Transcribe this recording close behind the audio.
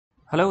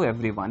Hello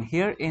everyone,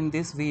 here in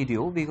this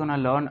video we're gonna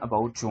learn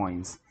about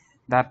joins.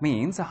 That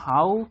means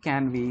how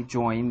can we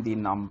join the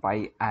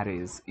NumPy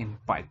arrays in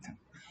Python.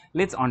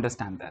 Let's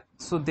understand that.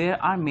 So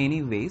there are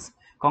many ways,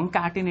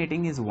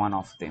 concatenating is one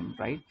of them,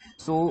 right?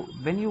 So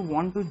when you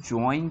want to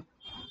join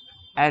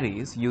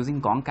arrays using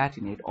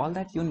concatenate, all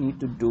that you need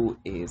to do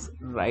is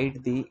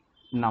write the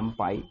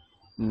NumPy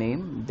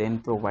name, then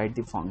provide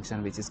the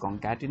function which is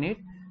concatenate,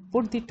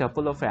 put the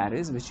tuple of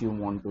arrays which you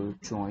want to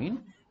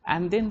join,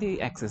 and then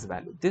the access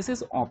value. This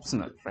is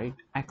optional, right?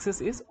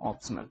 Access is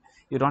optional.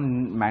 You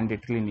don't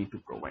mandatorily need to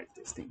provide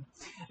this thing.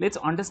 Let's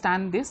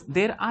understand this.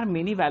 There are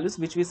many values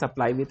which we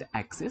supply with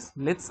access.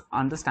 Let's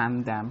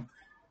understand them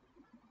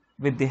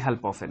with the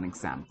help of an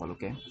example.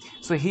 Okay,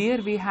 so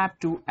here we have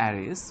two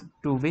arrays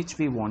to which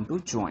we want to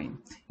join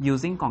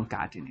using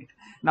concatenate.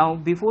 Now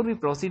before we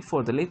proceed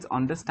further, let's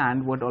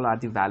understand what all are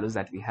the values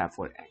that we have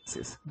for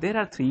access. There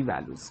are three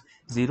values: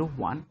 0,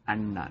 1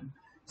 and none.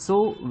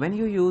 So when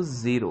you use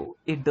 0,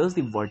 it does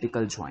the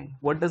vertical join.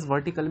 What does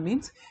vertical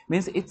means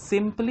it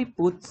simply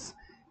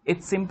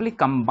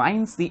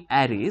combines the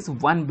arrays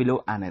one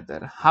below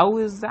another. How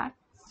is that?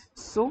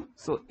 So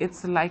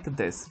it's like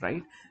this,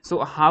 right?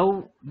 So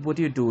how would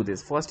you do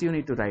this? First you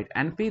need to write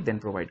np, then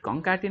provide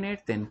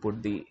concatenate, then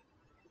put the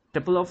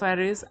tuple of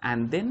arrays,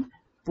 and then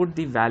put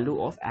the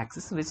value of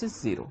access which is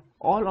 0.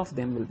 All of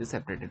them will be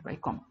separated by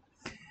comma.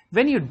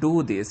 When you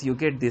do this, you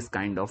get this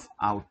kind of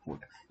output.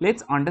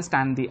 Let's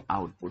understand the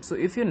output. So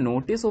if you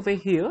notice over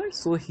here,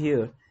 so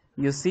here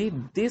you see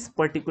this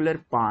particular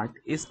part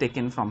is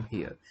taken from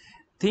here.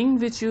 Thing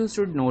which you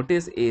should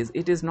notice is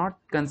it is not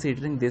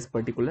considering this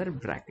particular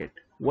bracket.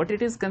 What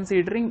it is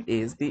considering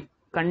is the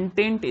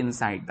content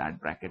inside that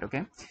bracket.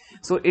 Okay,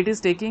 so it is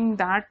taking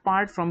that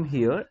part from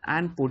here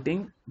and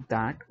putting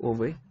that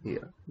over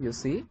here, you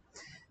see.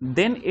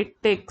 Then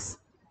it takes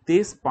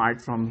this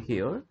part from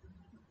here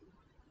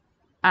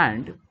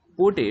and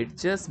put it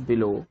just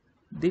below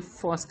the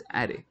first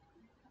array,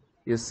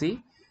 you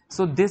see.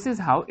 So this is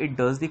how it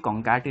does the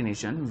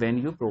concatenation when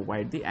you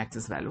provide the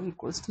access value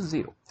equals to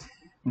 0.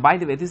 By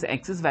the way, this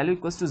access value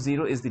equals to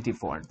 0 is the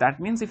default. That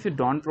means if you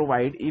don't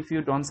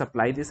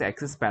supply this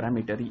access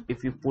parameter,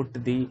 if you put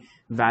the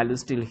value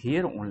still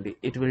here only,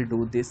 it will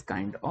do this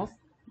kind of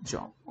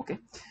job. Okay,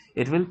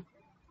 it will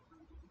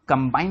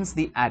combines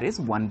the arrays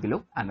one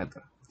below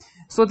another.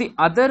 So the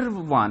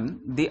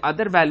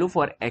other value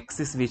for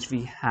access which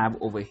we have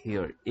over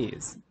here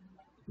is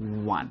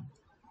 1.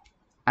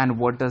 And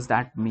what does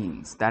that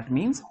means? That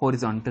means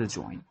horizontal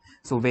join.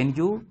 So when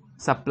you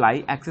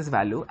supply access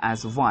value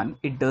as 1,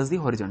 it does the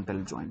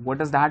horizontal join. What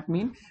does that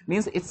mean?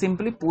 Means it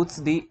simply puts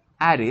the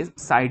arrays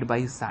side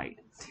by side.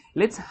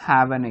 Let's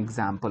have an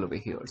example over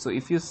here. So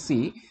if you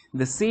see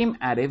the same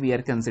array we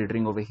are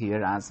considering over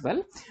here as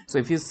well. So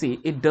if you see,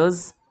 it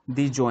does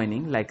the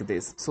joining like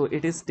this. So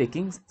it is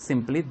taking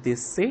simply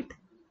this set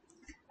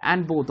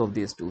and both of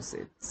these two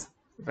sets,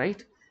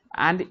 right?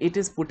 And it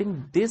is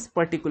putting this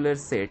particular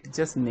set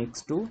just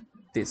next to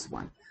this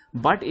one.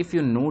 But if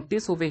you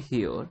notice over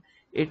here,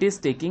 it is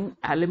taking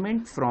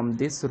element from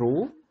this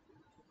row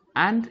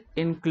and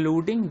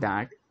including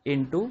that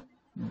into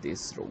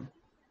this row.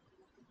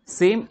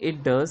 Same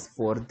it does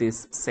for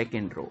this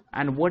second row,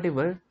 and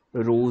whatever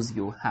rows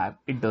you have,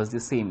 it does the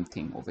same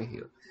thing over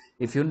here,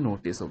 if you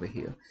notice over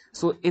here.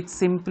 So it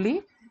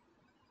simply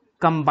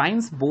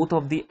combines both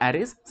of the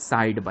arrays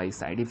side by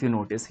side. If you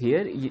notice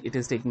here, it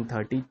is taking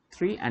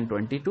 33 and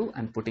 22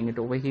 and putting it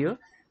over here,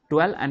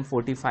 12 and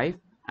 45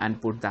 and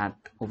put that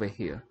over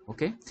here.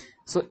 Okay,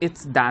 so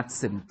it's that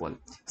simple,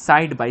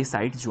 side by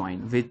side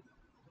join with,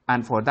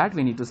 and for that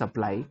we need to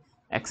supply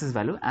access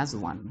value as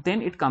 1.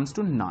 Then it comes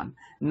to none.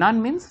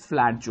 None means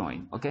flat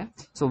join. Okay,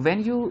 so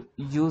when you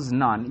use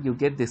none, you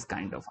get this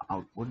kind of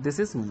output. This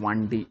is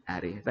 1D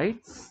array,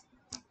 right?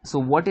 So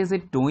what is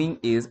it doing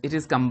is it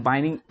is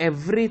combining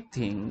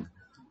everything,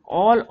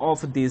 all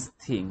of these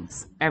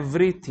things,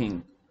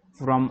 everything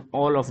from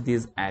all of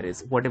these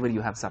arrays, whatever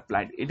you have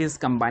supplied, it is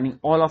combining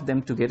all of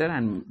them together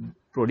and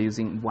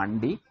producing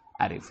 1D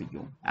array for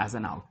you as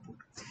an output.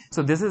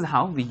 So this is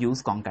how we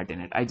use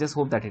concatenate. I just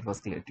hope that it was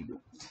clear to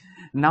you.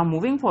 Now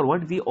moving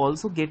forward, we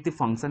also get the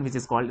function which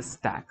is called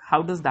stack.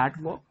 How does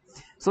that work?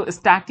 So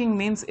stacking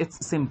means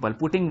it's simple,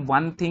 putting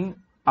one thing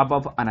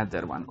above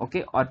another one,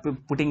 okay, or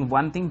putting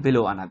one thing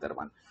below another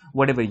one,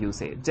 whatever you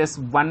say, just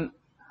one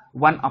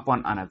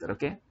upon another.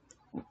 Okay,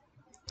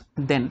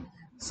 then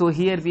so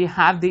here we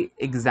have the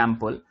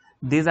example.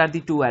 These are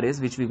the two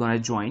arrays which we're going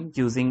to join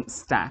using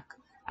stack,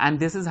 and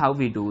this is how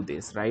we do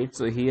this, right?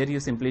 So here you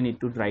simply need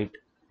to write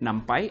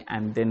numpy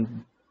and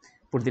then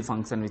put the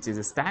function which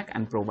is stack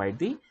and provide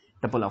the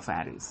tuple of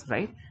arrays,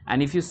 right?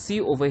 And if you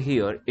see over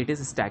here, it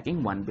is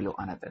stacking one below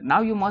another.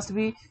 Now you must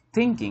be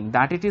thinking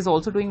that it is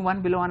also doing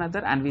one below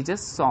another, and we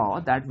just saw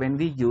that when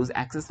we use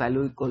access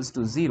value equals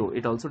to 0,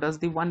 it also does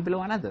the one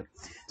below another.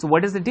 So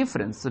what is the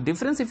difference? So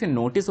difference, if you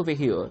notice over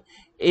here,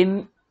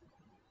 in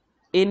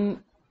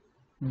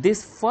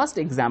this first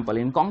example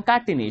in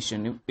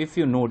concatenation, if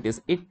you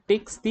notice, it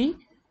takes the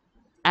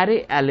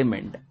array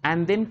element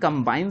and then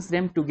combines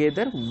them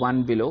together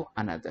one below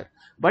another.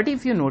 But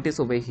if you notice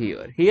over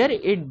here,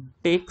 it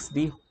takes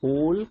the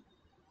whole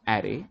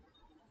array,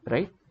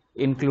 right,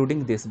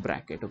 including this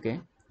bracket. Okay,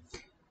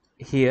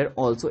 here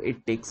also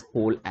it takes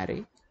whole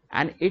array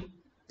and it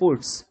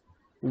puts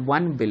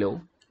one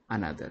below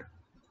another.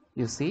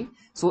 You see,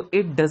 so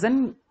it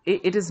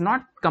is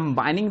not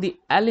combining the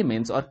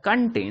elements or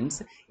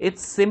contents,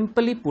 it's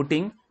simply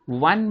putting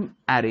one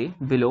array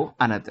below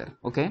another.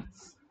 Okay,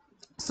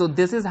 so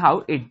this is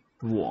how it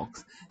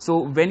works. So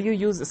when you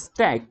use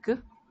stack,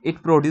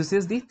 it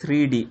produces the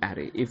 3D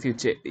array if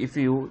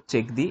you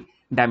check the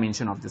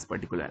dimension of this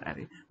particular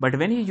array. But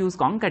when you use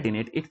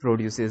concatenate, it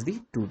produces the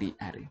 2D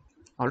array.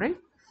 All right,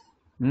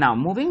 now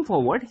moving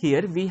forward,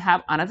 here we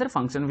have another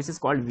function which is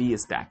called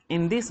vstack.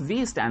 In this,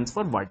 v stands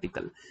for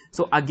vertical.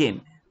 So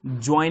again,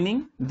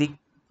 joining the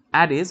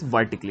arrays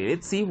vertically.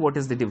 Let's see what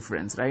is the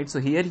difference, right? So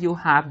here you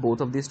have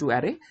both of these two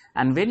array,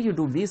 and when you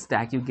do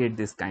vstack, you get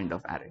this kind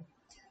of array,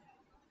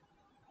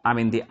 I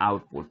mean the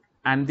output.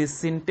 And this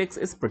syntax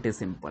is pretty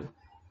simple.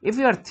 If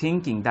you are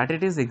thinking that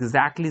it is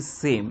exactly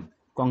same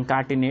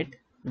concatenate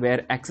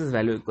where x is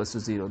value equals to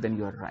 0, then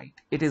you are right.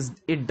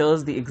 It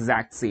does the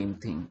exact same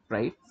thing,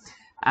 right?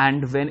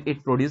 And when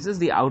it produces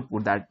the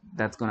output,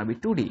 that's going to be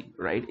 2D,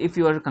 right? If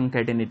you are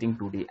concatenating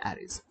 2D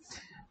arrays,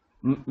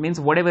 means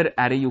whatever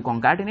array you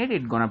concatenate,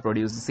 it's gonna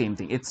produce the same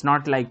thing. It's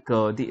not like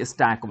the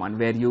stack one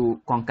where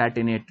you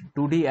concatenate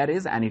 2D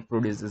arrays and it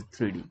produces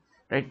 3D,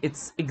 right?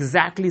 It's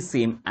exactly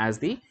same as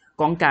the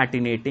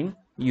concatenating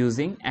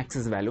using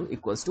x's value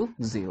equals to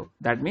 0.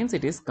 That means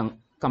it is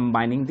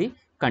combining the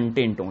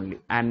content only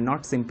and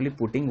not simply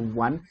putting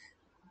one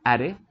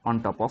array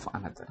on top of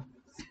another.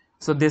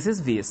 So this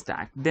is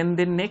vstack. Then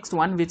the next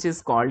one, which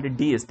is called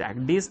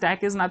dstack.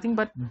 Dstack is nothing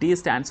but D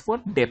stands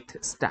for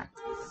depth stack.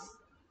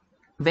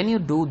 When you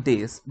do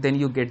this, then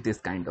you get this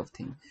kind of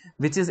thing,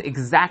 which is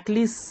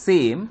exactly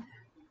same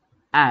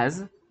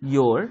as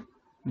your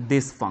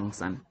this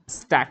function,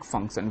 stack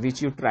function,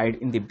 which you tried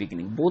in the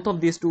beginning. Both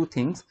of these two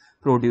things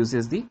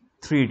produces the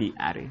 3D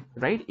array,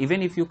 right?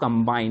 Even if you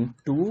combine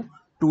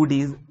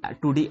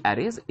 2D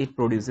arrays, it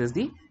produces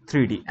the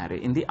 3D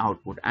array in the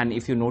output. And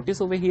if you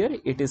notice over here,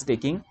 it is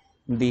taking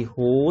the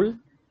whole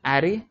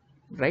array,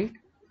 right,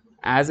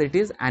 as it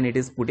is, and it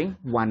is putting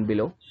one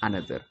below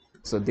another.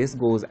 So this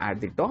goes at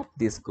the top,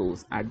 this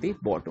goes at the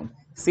bottom.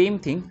 Same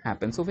thing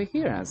happens over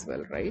here as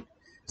well, right?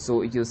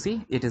 So you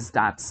see, it is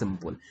that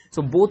simple.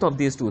 So both of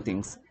these two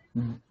things,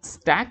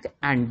 stack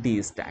and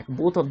dstack,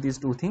 both of these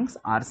two things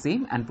are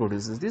same and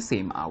produces the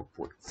same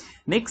output.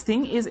 Next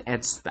thing is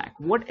hstack.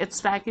 What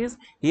hstack is?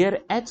 Here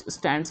h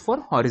stands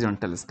for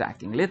horizontal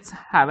stacking. Let's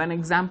have an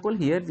example.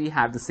 Here we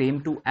have the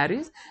same two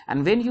arrays,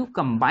 and when you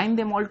combine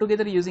them all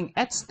together using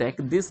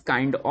hstack, this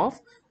kind of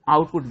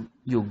output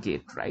you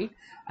get, right?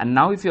 And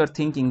now if you are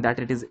thinking that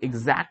it is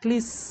exactly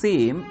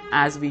same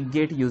as we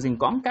get using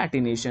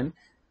concatenation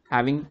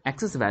having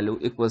x's value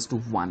equals to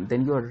 1,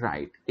 then you are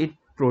right.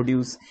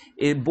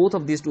 Both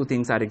of these two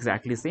things are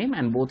exactly same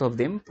and both of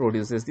them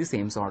produces the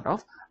same sort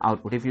of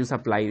output. If you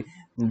supply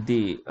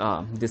the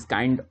this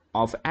kind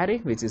of array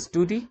which is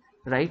 2D,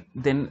 right,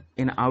 then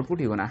in output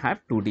you're gonna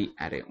have 2D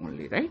array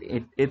only, right?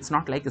 It's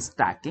not like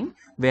stacking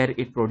where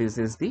it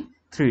produces the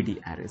 3D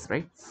arrays,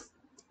 right?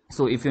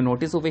 So if you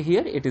notice over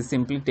here, it is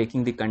simply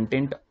taking the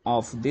content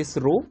of this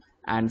row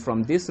and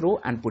from this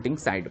row and putting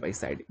side by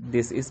side.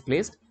 This is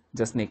placed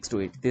just next to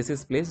it, this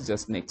is placed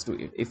just next to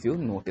it, if you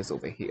notice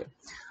over here.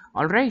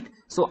 All right,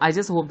 so I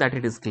just hope that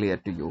it is clear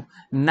to you.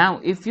 Now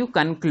if you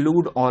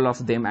conclude all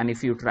of them and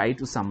if you try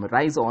to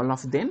summarize all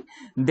of them,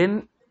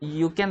 then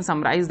you can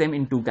summarize them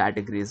in two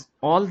categories.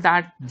 All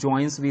that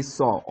joins we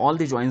saw, all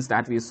the joins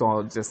that we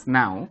saw just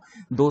now,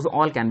 those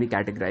all can be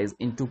categorized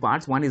in two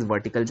parts. One is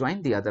vertical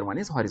join, the other one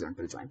is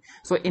horizontal join.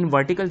 So in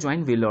vertical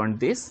join we learned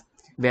this,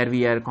 where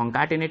we are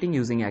concatenating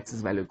using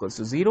x's value equals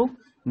to 0,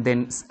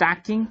 then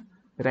stacking,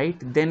 right?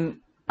 Then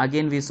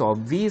again we saw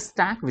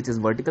vstack, which is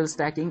vertical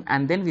stacking,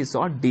 and then we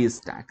saw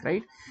dstack,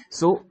 right?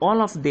 So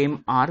all of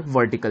them are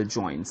vertical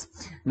joins.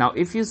 Now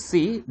if you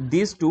see,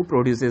 these two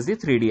produces the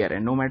 3D array.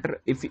 No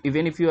matter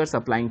even if you are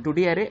supplying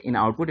 2D array, in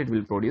output it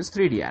will produce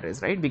 3D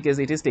arrays, right? Because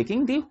it is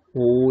taking the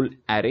whole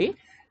array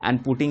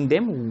and putting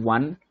them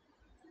one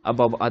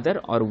above other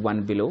or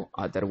one below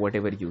other,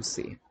 whatever you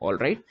say. All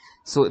right,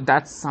 so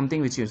that's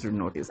something which you should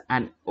notice.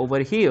 And over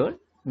here,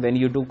 when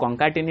you do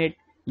concatenate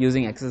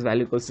using x's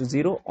value equals to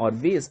 0 or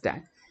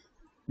vstack,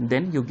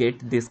 then you get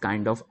this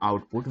kind of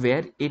output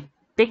where it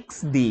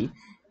takes the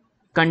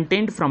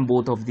content from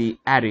both of the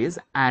arrays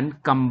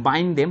and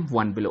combine them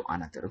one below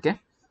another. Okay,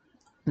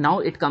 now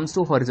it comes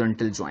to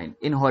horizontal join.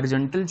 In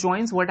horizontal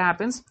joins, what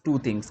happens? Two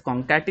things: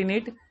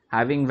 concatenate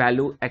having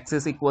value x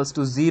is equals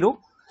to 0,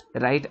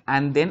 right,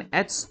 and then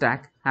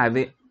hstack have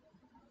a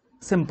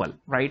simple,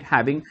 right,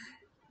 having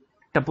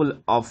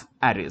tuple of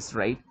arrays,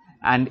 right,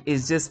 and it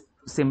just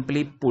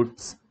simply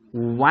puts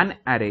one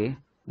array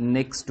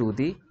next to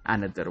the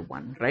another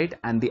one, right?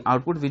 And the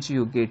output which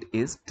you get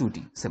is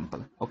 2D,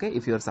 simple. Okay,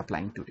 if you are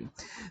supplying 2D.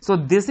 So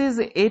this is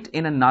it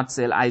in a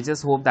nutshell. I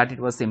just hope that it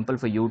was simple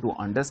for you to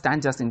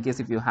understand. Just in case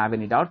if you have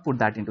any doubt, put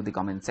that into the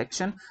comment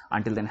section.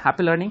 Until then,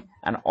 happy learning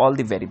and all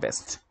the very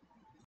best.